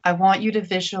 I want you to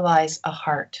visualize a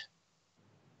heart,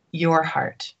 your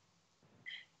heart.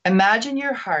 Imagine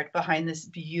your heart behind this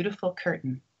beautiful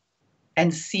curtain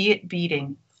and see it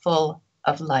beating full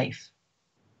of life.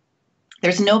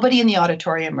 There's nobody in the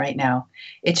auditorium right now.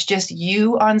 It's just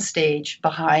you on stage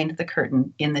behind the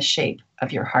curtain in the shape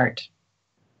of your heart.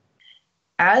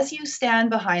 As you stand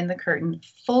behind the curtain,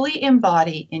 fully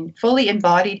embodied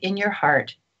in your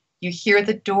heart, you hear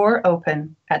the door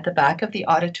open at the back of the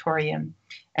auditorium,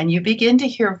 and you begin to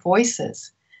hear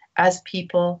voices as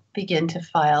people begin to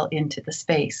file into the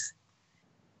space.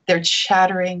 They're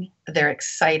chattering, they're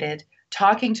excited,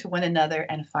 talking to one another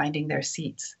and finding their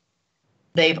seats.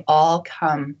 They've all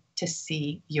come to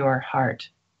see your heart.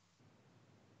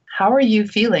 How are you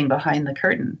feeling behind the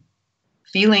curtain?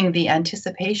 Feeling the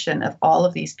anticipation of all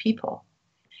of these people,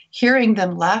 hearing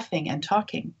them laughing and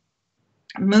talking.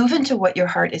 Move into what your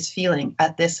heart is feeling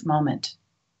at this moment.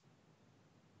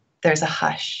 There's a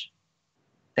hush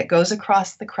that goes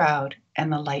across the crowd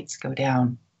and the lights go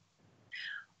down.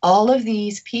 All of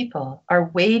these people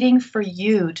are waiting for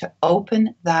you to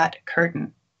open that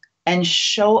curtain and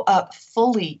show up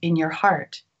fully in your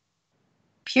heart.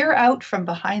 Peer out from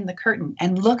behind the curtain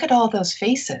and look at all those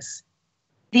faces.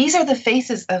 These are the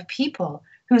faces of people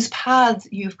whose paths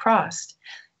you've crossed.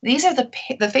 These are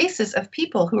the faces of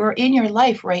people who are in your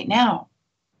life right now.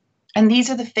 And these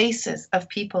are the faces of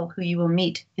people who you will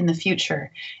meet in the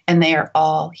future. And they are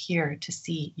all here to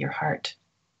see your heart.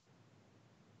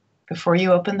 Before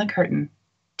you open the curtain,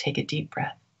 take a deep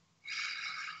breath.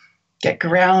 Get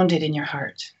grounded in your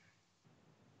heart.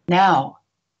 Now,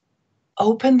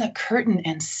 open the curtain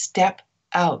and step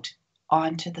out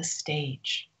onto the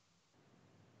stage.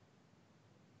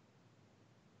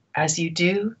 As you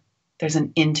do, there's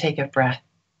an intake of breath.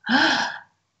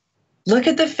 Look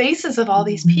at the faces of all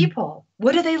these people.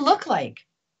 What do they look like?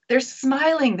 They're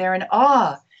smiling, they're in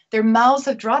awe. Their mouths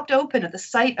have dropped open at the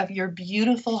sight of your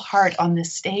beautiful heart on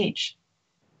this stage.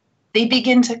 They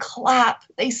begin to clap,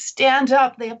 they stand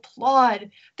up, they applaud.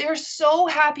 They're so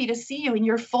happy to see you in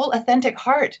your full, authentic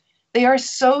heart. They are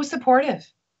so supportive.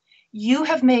 You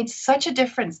have made such a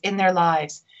difference in their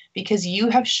lives because you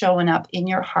have shown up in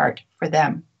your heart for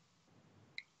them.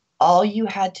 All you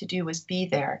had to do was be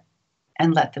there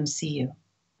and let them see you.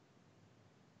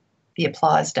 The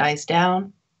applause dies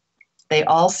down. They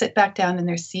all sit back down in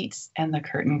their seats and the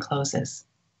curtain closes.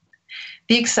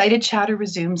 The excited chatter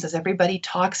resumes as everybody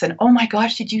talks and, oh my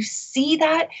gosh, did you see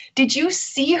that? Did you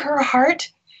see her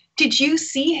heart? Did you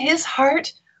see his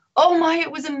heart? Oh my,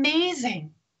 it was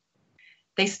amazing.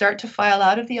 They start to file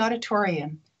out of the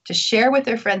auditorium to share with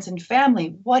their friends and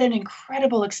family what an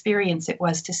incredible experience it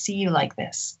was to see you like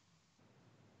this.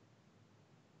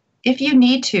 If you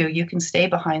need to, you can stay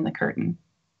behind the curtain,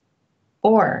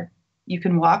 or you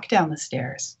can walk down the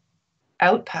stairs,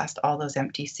 out past all those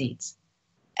empty seats,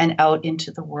 and out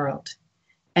into the world.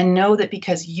 And know that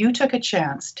because you took a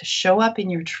chance to show up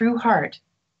in your true heart,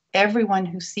 everyone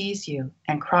who sees you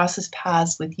and crosses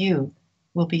paths with you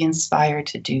will be inspired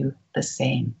to do the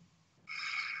same.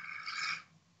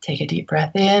 Take a deep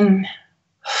breath in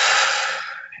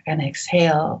and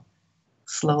exhale.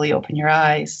 Slowly open your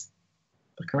eyes.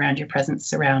 Look around your present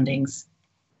surroundings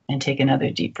and take another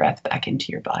deep breath back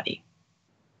into your body.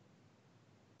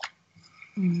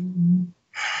 Mm-hmm.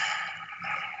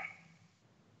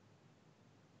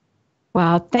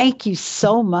 Wow, thank you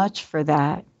so much for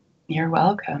that. You're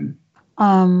welcome.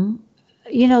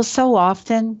 So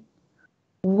often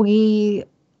we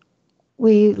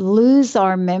lose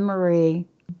our memory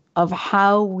of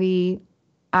how we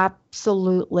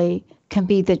absolutely can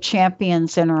be the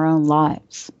champions in our own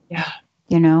lives. Yeah.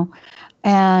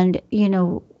 And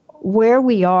where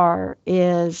we are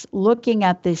is looking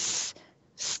at this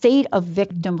state of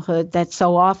victimhood that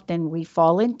so often we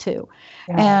fall into.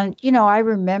 Yeah. And, I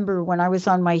remember when I was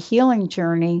on my healing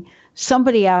journey,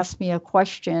 somebody asked me a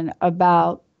question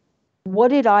about what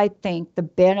did I think the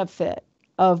benefit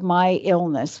of my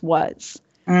illness was.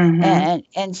 Mm-hmm.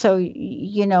 And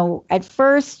so, at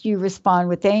first you respond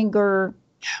with anger,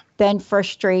 then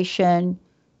frustration.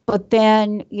 But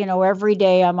then, every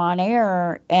day I'm on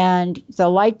air and the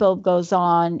light bulb goes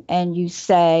on and you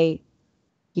say,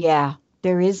 yeah,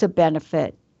 there is a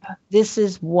benefit. This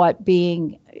is what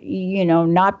being,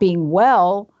 not being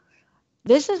well,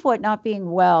 this is what not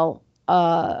being well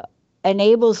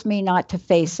enables me not to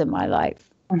face in my life.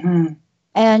 Mm-hmm.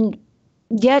 And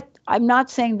yet I'm not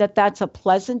saying that that's a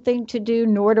pleasant thing to do,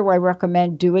 nor do I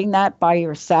recommend doing that by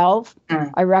yourself.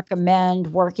 I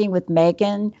recommend working with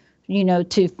Megan,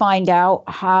 to find out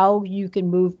how you can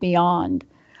move beyond.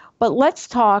 But let's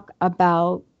talk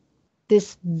about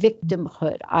this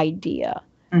victimhood idea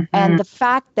and the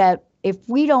fact that if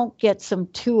we don't get some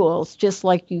tools, just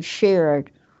like you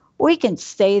shared, we can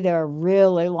stay there a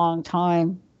really long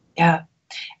time. Yeah.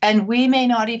 And we may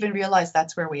not even realize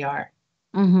that's where we are.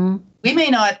 Mm-hmm. We may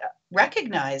not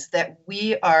recognize that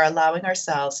we are allowing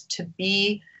ourselves to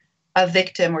be a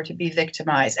victim or to be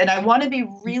victimized. And I want to be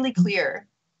really clear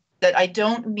that I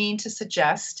don't mean to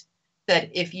suggest that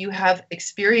if you have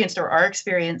experienced or are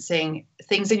experiencing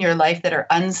things in your life that are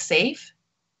unsafe,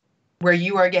 where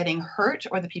you are getting hurt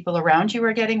or the people around you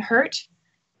are getting hurt,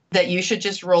 that you should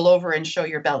just roll over and show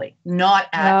your belly. Not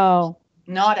at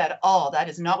all. That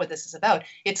is not what this is about.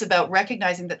 It's about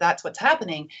recognizing that that's what's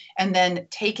happening and then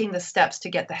taking the steps to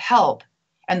get the help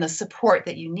and the support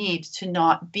that you need to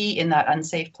not be in that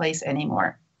unsafe place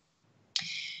anymore.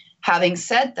 Having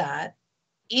said that,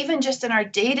 even just in our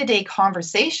day-to-day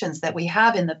conversations that we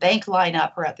have in the bank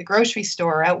lineup or at the grocery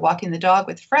store or out walking the dog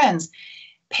with friends,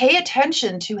 pay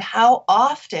attention to how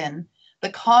often the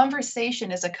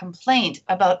conversation is a complaint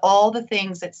about all the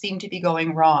things that seem to be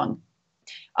going wrong,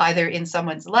 either in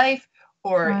someone's life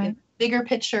or in the bigger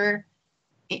picture.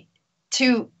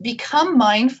 To become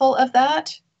mindful of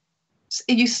that,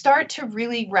 you start to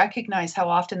really recognize how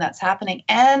often that's happening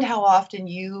and how often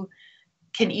you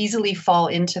can easily fall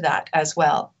into that as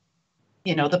well.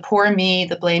 The poor me,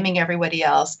 the blaming everybody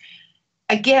else.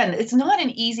 Again, it's not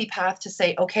an easy path to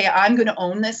say, okay, I'm going to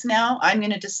own this now. I'm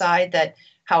going to decide that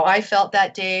how I felt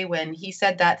that day when he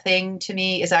said that thing to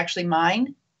me is actually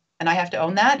mine, and I have to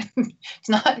own that.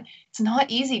 It's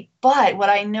not easy. But what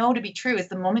I know to be true is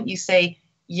the moment you say,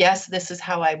 yes, this is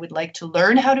how I would like to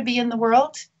learn how to be in the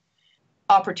world,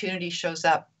 opportunity shows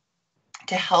up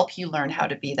to help you learn how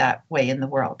to be that way in the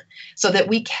world, so that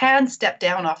we can step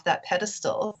down off that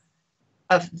pedestal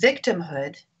of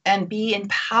victimhood and be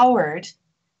empowered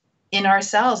in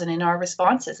ourselves and in our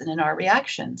responses and in our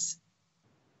reactions,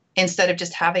 instead of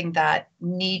just having that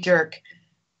knee-jerk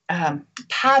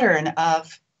pattern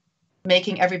of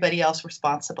making everybody else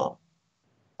responsible,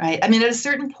 right? I mean, at a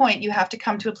certain point, you have to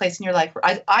come to a place in your life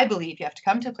where I believe you have to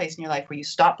come to a place in your life where you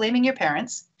stop blaming your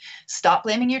parents, stop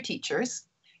blaming your teachers,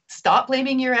 stop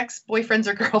blaming your ex-boyfriends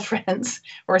or girlfriends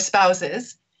or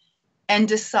spouses, and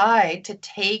decide to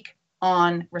take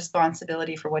on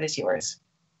responsibility for what is yours.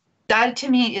 That, to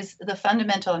me, is the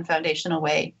fundamental and foundational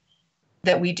way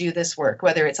that we do this work,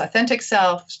 whether it's authentic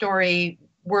self, story,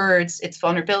 words, it's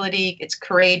vulnerability, it's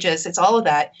courageous, it's all of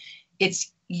that.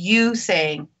 It's you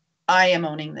saying, I am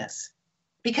owning this.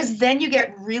 Because then you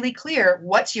get really clear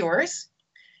what's yours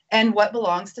and what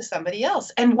belongs to somebody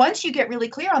else. And once you get really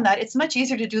clear on that, it's much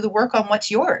easier to do the work on what's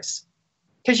yours,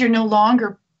 because you're no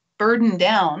longer burdened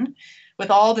down with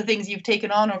all the things you've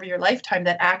taken on over your lifetime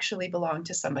that actually belong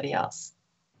to somebody else.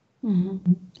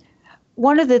 Mm-hmm.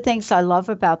 One of the things I love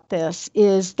about this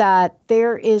is that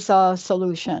there is a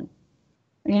solution.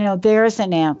 There's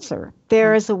an answer.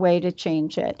 There is a way to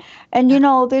change it. And,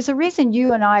 there's a reason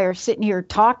you and I are sitting here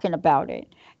talking about it.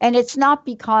 And it's not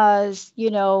because,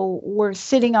 we're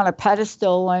sitting on a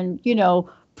pedestal and,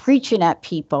 preaching at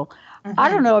people. Mm-hmm. I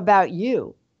don't know about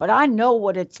you, but I know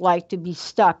what it's like to be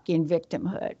stuck in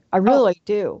victimhood. I really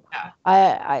do. Yeah.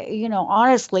 I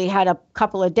honestly had a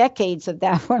couple of decades of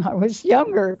that when I was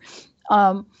younger.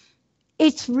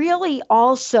 It's really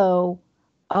also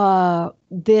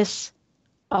this,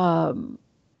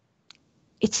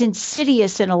 it's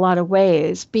insidious in a lot of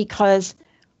ways, because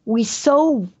we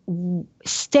so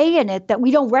stay in it that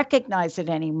we don't recognize it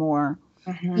anymore.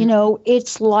 Mm-hmm.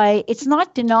 It's like, it's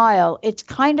not denial. It's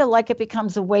kind of like it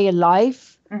becomes a way of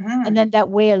life. Mm-hmm. And then that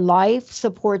way of life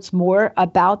supports more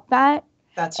about that.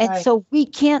 That's right. And so we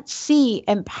can't see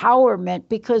empowerment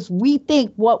because we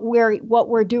think what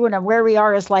we're doing and where we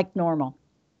are is like normal.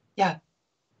 Yeah.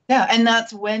 Yeah. And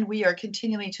that's when we are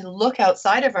continuing to look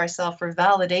outside of ourselves for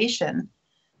validation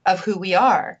of who we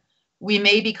are. We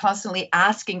may be constantly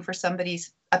asking for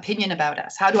somebody's opinion about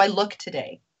us. How do I look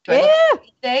today? Do I look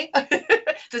big today?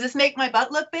 Does this make my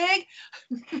butt look big?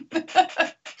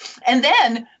 And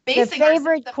then basing the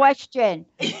favorite question.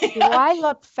 Do I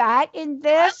look fat in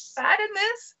this? Fat in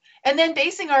this? And then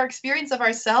basing our experience of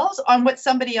ourselves on what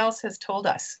somebody else has told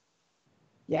us.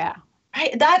 Yeah.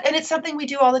 Right? And it's something we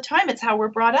do all the time. It's how we're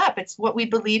brought up. It's what we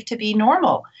believe to be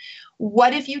normal.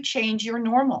 What if you change your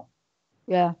normal?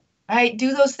 Yeah. Right?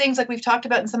 Do those things like we've talked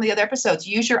about in some of the other episodes.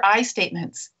 Use your I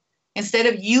statements. Instead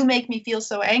of you make me feel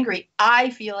so angry, I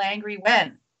feel angry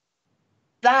when.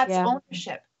 That's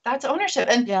ownership. That's ownership.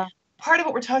 And part of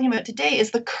what we're talking about today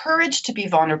is the courage to be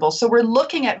vulnerable. So we're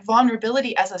looking at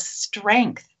vulnerability as a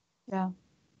strength. Yeah.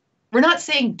 We're not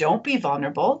saying don't be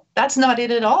vulnerable. That's not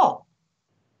it at all.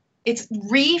 It's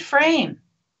reframe.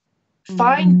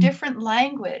 Find different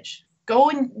language. Go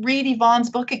and read Yvonne's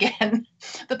book again,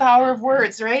 The Power of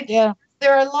Words, right? Yeah.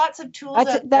 There are lots of tools.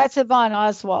 That's Yvonne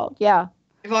Oswald. Yeah.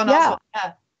 Yvonne Oswald.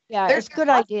 Yeah, it's a good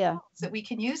idea. That we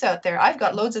can use out there. I've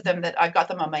got loads of them I've got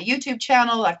them on my YouTube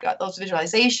channel. I've got those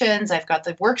visualizations. I've got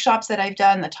the workshops that I've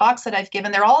done, the talks that I've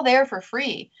given. They're all there for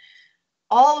free.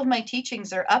 All of my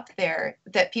teachings are up there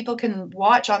that people can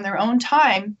watch on their own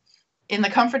time in the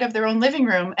comfort of their own living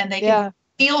room, and they can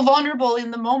feel vulnerable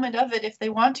in the moment of it if they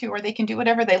want to, or they can do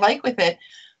whatever they like with it.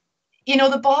 You know,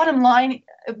 the bottom line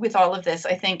with all of this,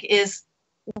 I think, is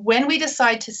when we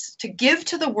decide to give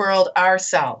to the world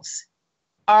ourselves,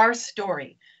 our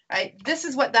story, right? This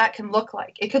is what that can look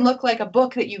like. It can look like a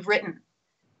book that you've written.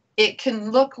 It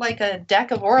can look like a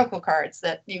deck of oracle cards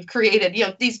that you've created, you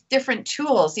know, these different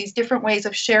tools, these different ways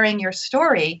of sharing your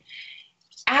story.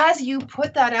 As you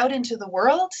put that out into the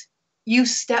world, you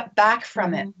step back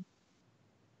from it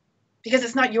because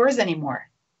it's not yours anymore.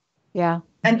 Yeah.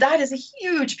 And that is a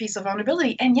huge piece of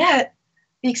vulnerability. And yet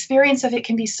the experience of it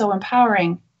can be so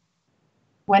empowering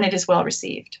when it is well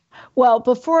received. Well,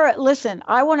 listen,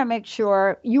 I want to make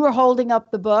sure you were holding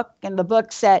up the book, and the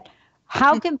book said,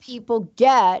 how can people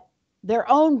get their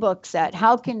own book set?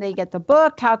 How can they get the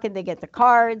book? How can they get the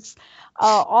cards?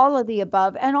 All of the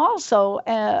above. And also,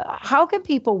 how can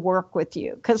people work with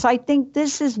you? Because I think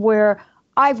this is where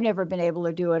I've never been able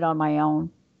to do it on my own.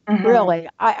 Mm-hmm. Really,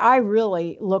 I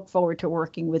really look forward to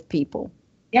working with people.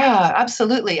 Yeah,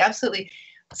 absolutely. Absolutely.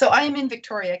 So I am in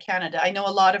Victoria, Canada. I know a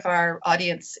lot of our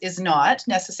audience is not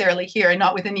necessarily here and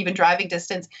not within even driving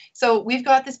distance. So we've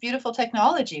got this beautiful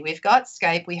technology. We've got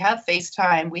Skype, we have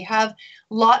FaceTime, we have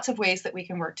lots of ways that we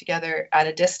can work together at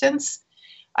a distance.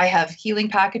 I have healing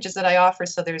packages that I offer,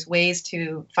 so there's ways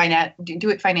to do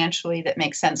it financially that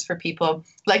makes sense for people.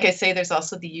 Like I say, there's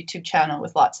also the YouTube channel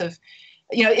with lots of,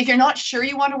 you know, if you're not sure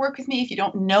you want to work with me, if you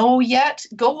don't know yet,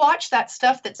 go watch that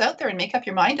stuff that's out there and make up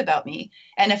your mind about me.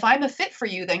 And if I'm a fit for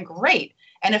you, then great.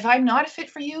 And if I'm not a fit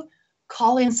for you,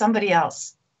 call in somebody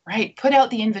else, right? Put out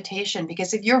the invitation,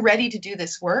 because if you're ready to do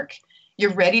this work,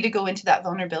 you're ready to go into that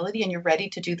vulnerability and you're ready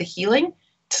to do the healing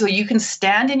so you can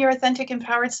stand in your authentic,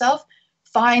 empowered self,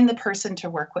 find the person to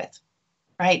work with,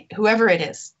 right? Whoever it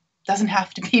is. Doesn't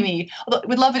have to be me. Although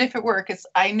we'd love it if it were, because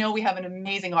I know we have an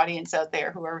amazing audience out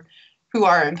there who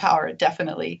are empowered,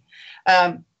 definitely.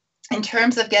 In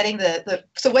terms of getting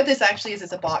so what this actually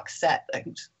is a box set. I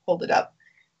can just hold it up.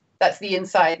 That's the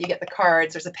inside. You get the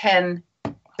cards. There's a pen.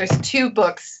 There's 2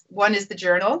 books. One is the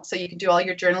journal, so you can do all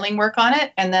your journaling work on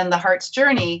it. And then the Heart's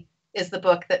Journey is the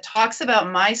book that talks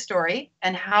about my story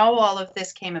and how all of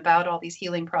this came about, all these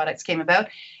healing products came about,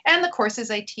 and the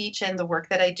courses I teach and the work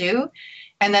that I do.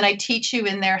 And then I teach you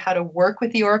in there how to work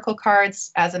with the oracle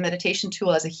cards as a meditation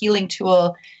tool, as a healing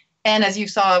tool. And as you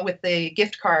saw with the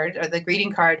gift card or the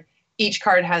greeting card, each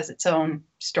card has its own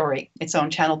story, its own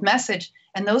channeled message.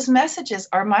 And those messages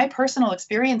are my personal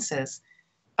experiences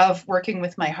of working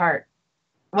with my heart.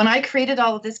 When I created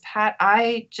all of this, Pat,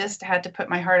 I just had to put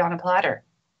my heart on a platter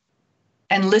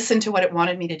and listen to what it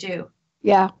wanted me to do.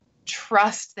 Yeah.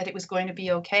 Trust that it was going to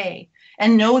be okay.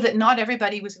 And know that not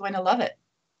everybody was going to love it.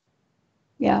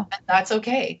 Yeah. And that's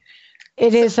okay.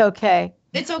 It is okay.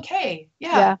 It's okay.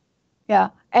 Yeah. Yeah. Yeah.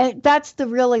 And that's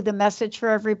really the message for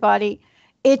everybody.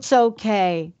 It's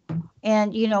okay.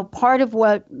 And, you know, part of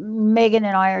what Megan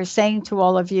and I are saying to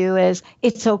all of you is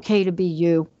it's okay to be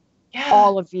you. Yeah.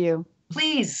 All of you.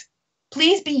 Please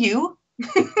be you.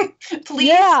 Please.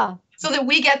 Yeah. So that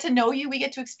we get to know you, we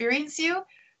get to experience you.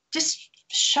 Just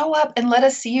show up and let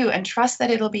us see you and trust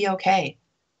that it'll be okay.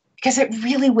 Because it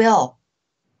really will.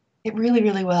 It really,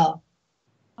 really will.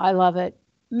 I love it.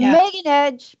 Yeah. Megan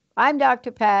Edge. I'm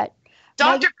Dr. Pat.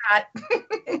 Dr. Pat.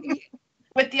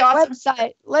 With the awesome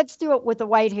website. Let's do it with the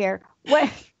white hair. Give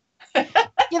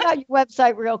out your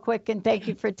website real quick, and thank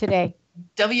you for today.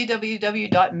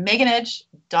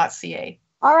 www.meganedge.ca.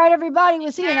 All right, everybody.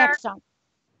 We'll see you next time.